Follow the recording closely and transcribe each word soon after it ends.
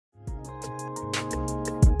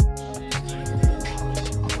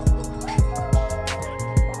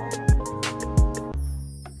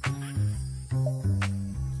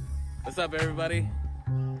up, everybody?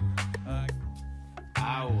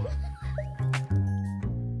 Ow.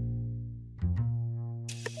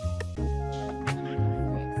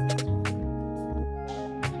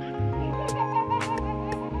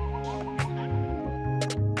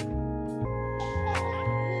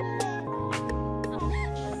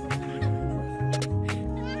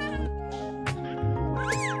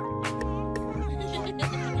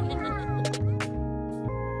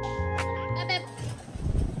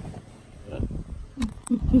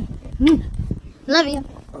 Love you.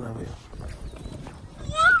 I love you.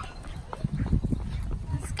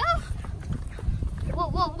 Let's go. Whoa,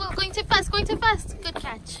 whoa, whoa. Going too fast, going too fast. Good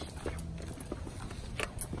catch.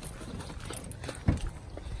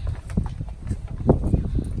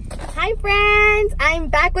 Hi, friends. I'm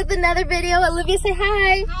back with another video. Olivia, say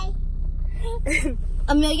hi. Hi.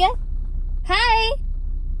 Amelia? Hi.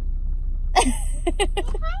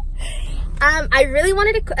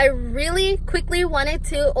 I really quickly wanted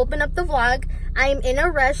to open up the vlog. I'm in a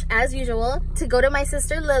rush as usual to go to my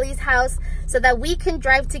sister Lily's house so that we can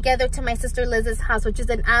drive together to my sister Liz's house, which is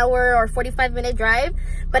an hour or 45-minute drive.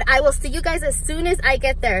 But I will see you guys as soon as I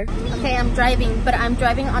get there. Okay, I'm driving, but I'm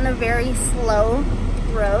driving on a very slow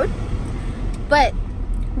road. But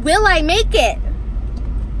will I make it?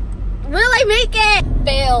 Will I make it?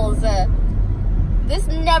 Fails. This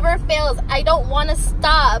never fails. I don't want to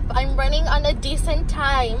stop. I'm running on a decent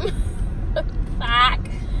time. Fuck.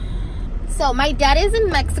 So my dad is in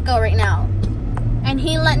Mexico right now. And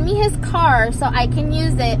he lent me his car so I can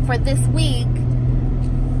use it for this week.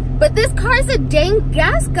 But this car is a dang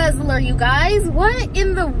gas guzzler, you guys. What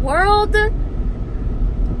in the world?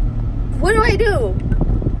 What do I do?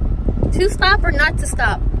 To stop or not to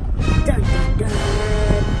stop? Dun, dun,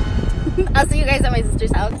 dun. I'll see you guys at my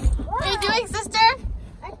sister's house. What are you doing, sister?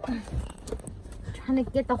 Trying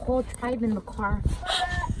to get the whole tribe in the car.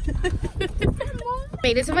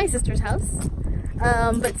 Made it to my sister's house.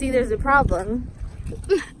 But see, there's a problem.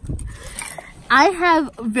 I have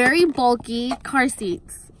very bulky car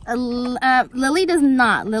seats. Lily does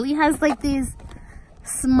not. Lily has like these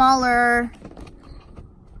smaller...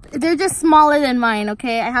 They're just smaller than mine,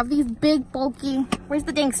 okay? I have these big, bulky... Where's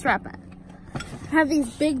the dang strap at? I have these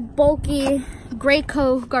big, bulky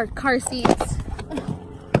Graco car seats.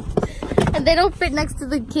 And they don't fit next to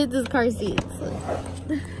the kids' car seats.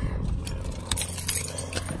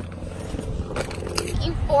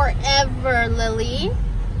 Taking forever, Lily.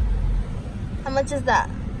 How much is that?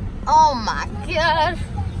 Oh my god.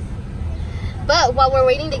 But while we're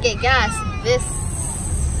waiting to get gas, this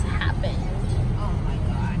happened. Oh my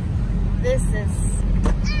god. This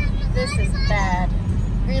is bad.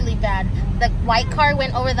 Really bad. The white car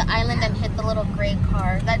went over the island and hit the little gray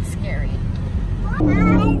car. That's scary.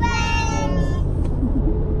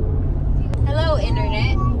 Hello,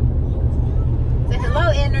 internet. Say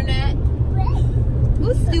hello, internet.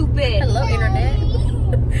 Who's stupid? Hello, internet.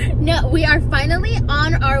 No, we are finally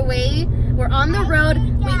on our way. We're on the road.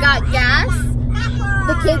 We got gas.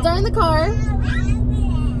 The kids are in the car.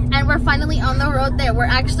 And we're finally on the road there. We're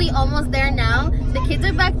actually almost there now. The kids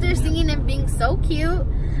are back there singing and being so cute.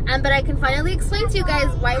 But I can finally explain to you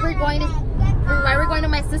guys why we're going to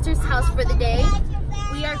my sister's house for the day.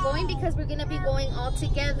 We are going because we're gonna be going all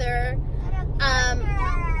together.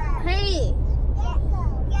 Hey,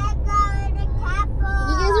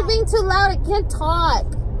 you guys are being too loud. I can't talk.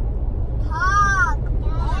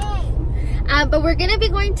 But we're gonna be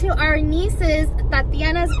going to our niece's,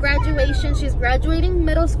 Tatiana's graduation. She's graduating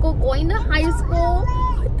middle school, going to high school.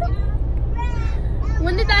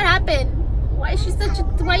 When did that happen? Why is she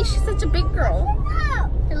such a big girl?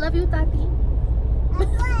 I love you, Tati.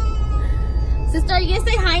 Sister, are you gonna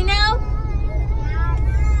say hi now?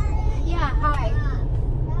 Yeah, hi.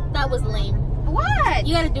 That was lame. What?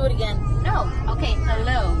 You gotta do it again. No. Okay,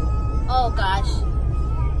 hello. Oh gosh.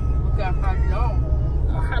 Okay, hello.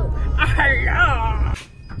 Hello.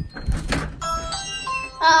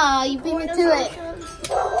 Oh, you beat me to it.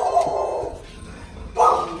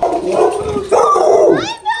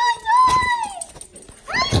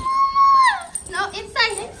 No,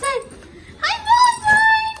 inside. Hi,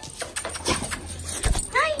 Valentine.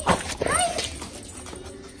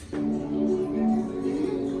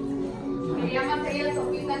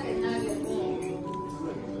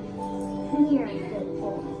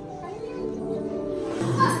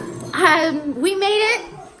 Hi. We made it.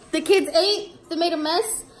 The kids ate. They made a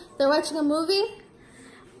mess. They're watching a movie.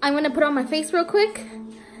 I'm gonna put on my face real quick.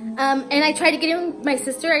 And I tried to get in my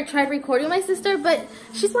sister. I tried recording my sister, but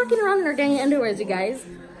she's walking around in her dang underwears, you guys.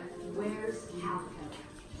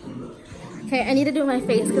 Okay, I need to do my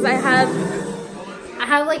face because I I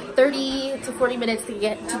have like 30 to 40 minutes to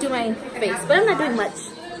do my face, but I'm not doing much.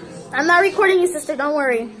 I'm not recording you, sister. Don't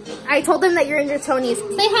worry. I told them that you're in your Tony's. Say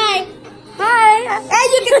hi. Hi. Hey,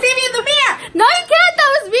 you can see me in the mirror. No, you can't. That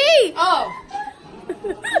was me. Oh.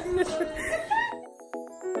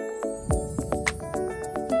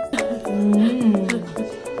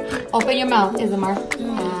 Open your mouth, Isamar.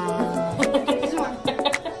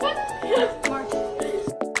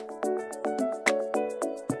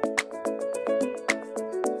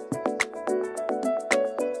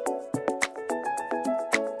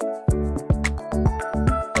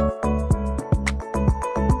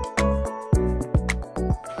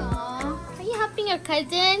 Are you helping your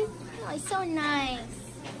cousin? Oh, it's so nice.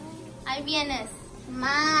 Ahí vienes.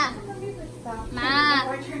 Ma. Ma.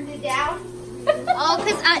 Or turned it down? Oh,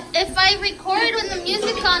 because if I record when the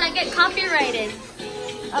music's on, I get copyrighted.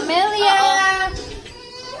 Amelia!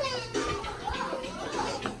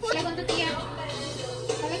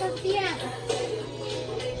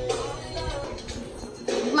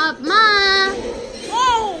 Ma!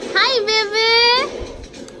 Hi, baby!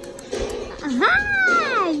 Hi!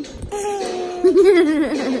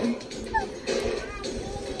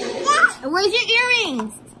 Where's your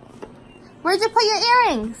earrings? Where'd you put your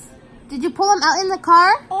earrings? Did you pull them out in the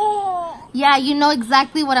car? Yeah, you know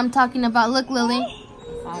exactly what I'm talking about. Look, Lily.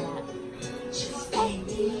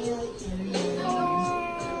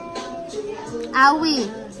 Owie.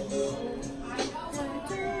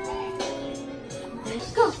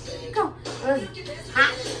 Go, go. It's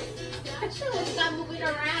hot. Stop moving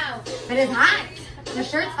around. But it's hot. The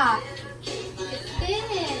shirt's hot. It's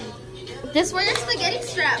thin. Just wear your spaghetti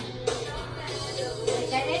strap.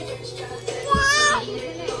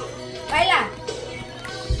 Baila.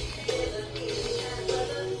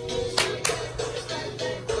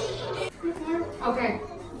 Okay.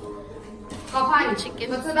 Go potty. Chicken.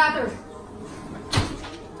 Go to the bathroom.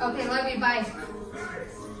 Okay, love you. Bye.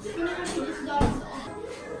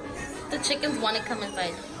 The chickens want to come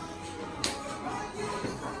inside.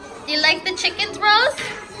 Do you like the chickens, Rose?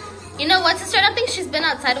 You know what, sister? I don't think she's been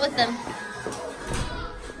outside with them.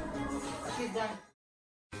 She's done.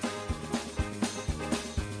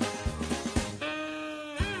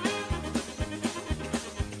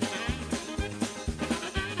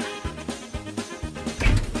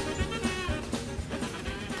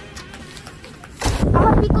 I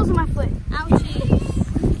have pickles in my foot. Ouchie.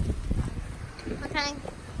 Okay.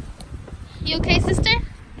 You okay, sister?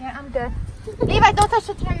 Yeah, I'm good. Levi, don't touch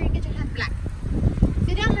the chair. You get your hands black.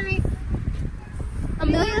 Sit down, Marie.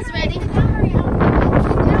 Amelia's ready. Sit down, Marie. Sit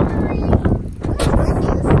down, Marie. Look how squishy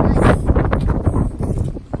this is. Nice.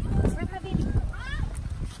 Where's my baby?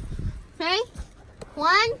 Okay.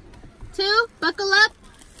 1, 2, buckle up.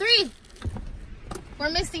 3. We're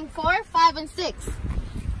missing 4, 5, and 6.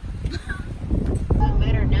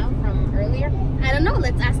 Better now from earlier? I don't know.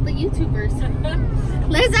 Let's ask the YouTubers.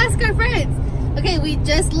 Let's ask our friends. Okay, we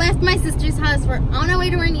just left my sister's house. We're on our way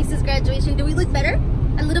to our niece's graduation. Do we look better?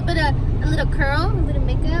 A little curl, a little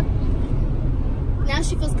makeup. Now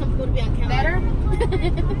she feels comfortable to be on camera. Better?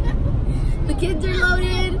 The kids are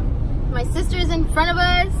loaded. My sister's in front of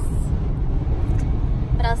us.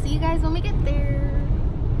 But I'll see you guys when we get there.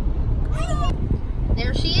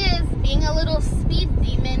 There she is, being a little speed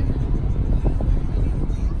demon.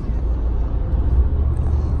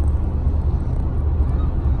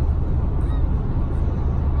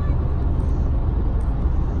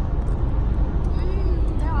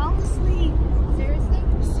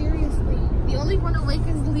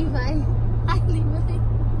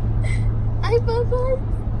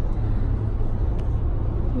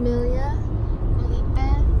 Amelia, Felipe,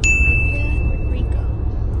 Olivia, Rico.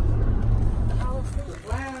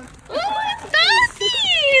 Wow. Oh, it's fancy!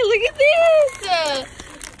 Look at this!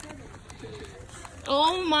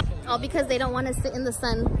 Oh my! All because they don't want to sit in the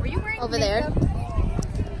sun over there.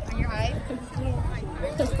 On your eyes?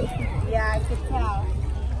 Yeah, I could tell.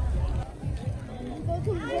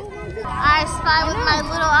 I spy with my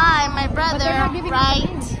little eye, my brother, right?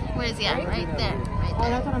 Where's he at? Right there. Right there.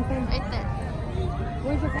 That's what I'm saying. Right there.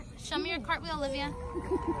 Where's your... Show me your cartwheel, Olivia.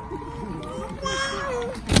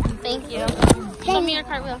 Thank you. Show me your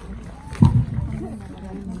cartwheel.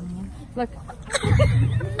 Look.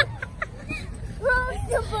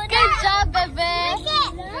 Good job, baby.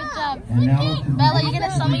 Good job. Bella, you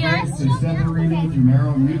gonna show me yours? The 7th Regional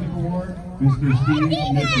Jamero Music Award, Mr. Steve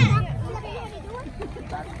Mitchell.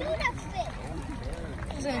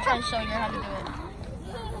 He's gonna try to show you how to do it.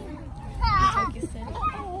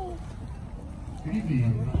 Good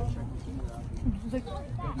evening.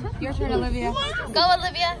 Your turn, Olivia. Go,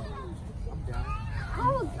 Olivia.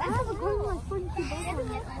 I have a goal like 42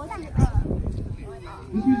 bucks.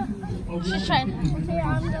 She's trying.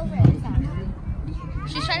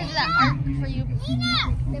 She's trying to do that art for you.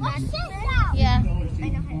 Yeah.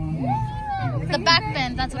 The back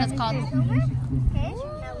bend, that's what it's called. Okay,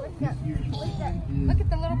 now look at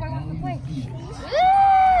the little boy wants to play. Woo!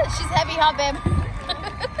 She's heavy, huh, babe?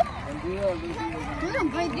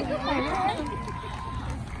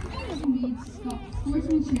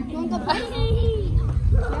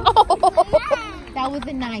 Oh, that was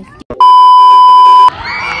a nice.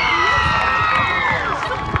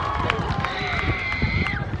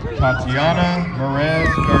 Tatiana Perez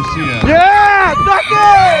Garcia. Yeah, Ducky!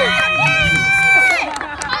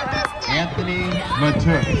 Anthony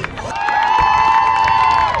Matuk.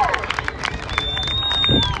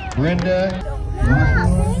 Brenda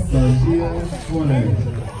Garcia Suarez.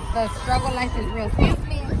 The struggle life is real. Excuse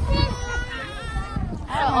me.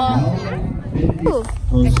 Ooh.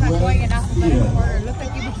 It's not going in alphabetical order. Looks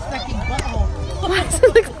like you're expecting butthole.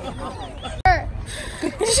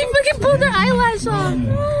 She fucking pulled her eyelash off.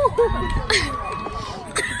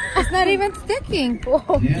 It's not even sticking.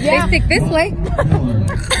 Yeah. They stick this way.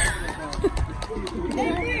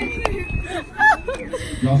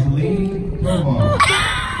 Jocelyn Romo.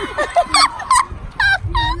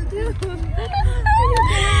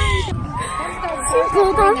 She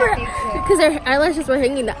pulled off her because her eyelashes were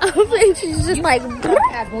hanging down, and she's just like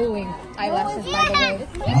At bluing eyelashes, by the way.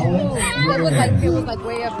 It was like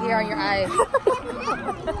way up here on your eyes.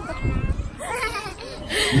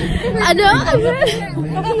 I know.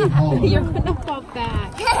 You're gonna pop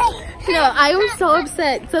back. No, I was so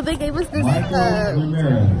upset. So they gave us this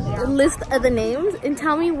list of the names, and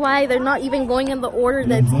tell me why they're not even going in the order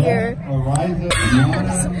that's here.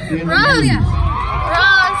 Ross.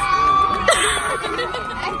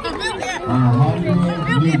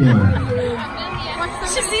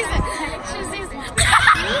 She sees it. She sees it.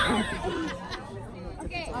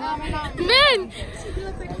 Man.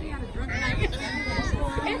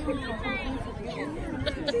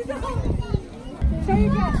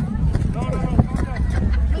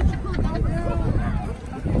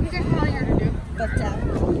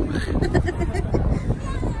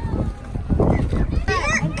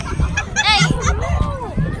 Hey,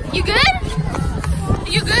 you good?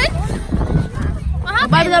 You good? What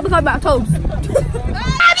happened? Why did that become about toes?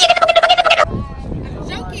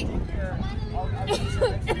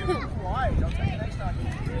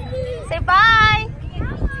 Say bye.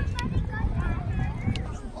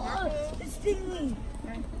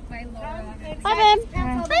 Bye, babe. I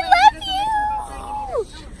love you.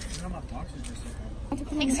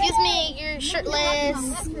 Excuse me, you're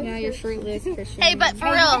shirtless. Yeah, you're shirtless. Hey, but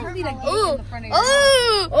for real. Ooh. Ooh.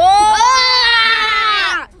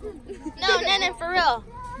 No, for real.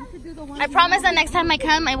 I promise that next time I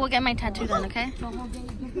come, I will get my tattoo done, okay?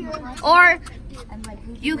 Or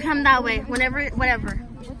you come that way, whatever.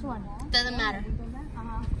 Doesn't matter.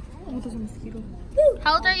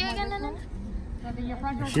 How old are you again, Nana?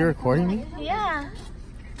 Is she recording me? Yeah.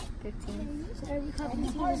 15.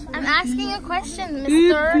 I'm asking a question,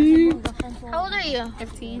 mister. How old are you?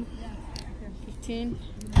 15.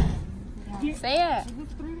 Say it.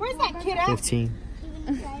 Where's that kid at? 15.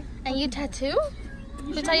 And you tattoo?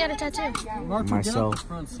 Who taught you how to tattoo? Myself.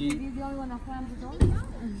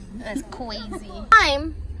 That's crazy.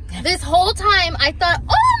 This whole time, I thought,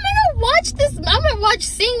 oh, I'm gonna watch this. I'm gonna watch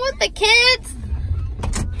Sing with the Kids.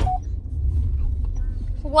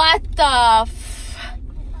 What the f?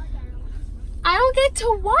 I don't get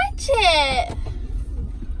to watch it.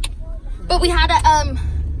 But we had a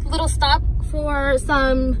little stop for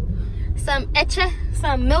some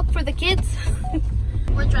milk for the kids.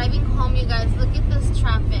 We're driving home, you guys. Look at this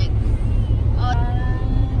traffic. Look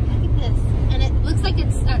at this. And it looks like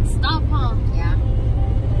it's at stop, huh? Yeah.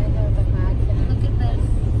 Look at this.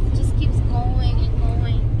 It just keeps going and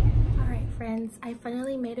going. Alright, friends. I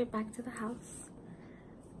finally made it back to the house.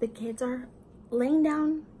 The kids are laying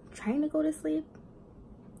down, trying to go to sleep.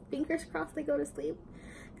 Fingers crossed they go to sleep.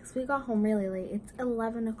 Because we got home really late. It's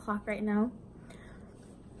 11 o'clock right now.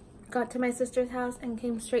 Got to my sister's house and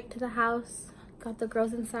came straight to the house. Got the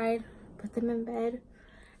girls inside, put them in bed,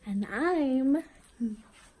 and I'm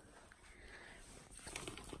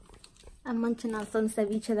munching on some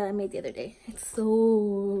ceviche that I made the other day. It's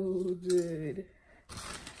so good.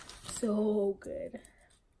 So good.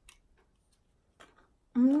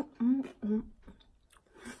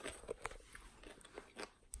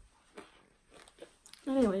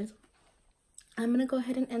 Anyways, I'm gonna go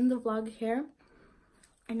ahead and end the vlog here,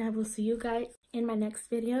 and I will see you guys in my next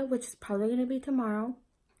video, which is probably gonna be tomorrow,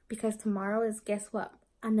 because tomorrow is, guess what,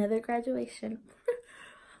 another graduation.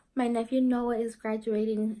 My nephew Noah is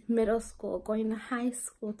graduating middle school, going to high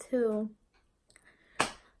school too.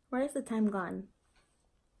 Where is the time gone?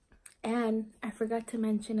 And I forgot to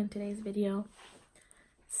mention in today's video,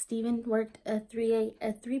 Steven worked at 3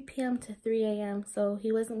 p.m. to 3 a.m. so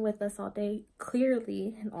he wasn't with us all day,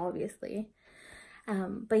 clearly and obviously.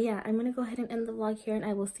 But yeah, I'm gonna go ahead and end the vlog here, and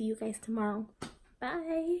I will see you guys tomorrow.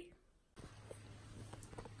 Bye.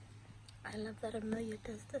 I love that Amelia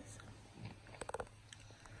does this.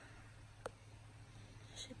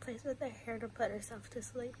 She plays with her hair to put herself to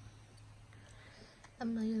sleep.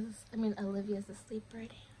 Olivia's asleep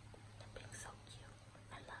already.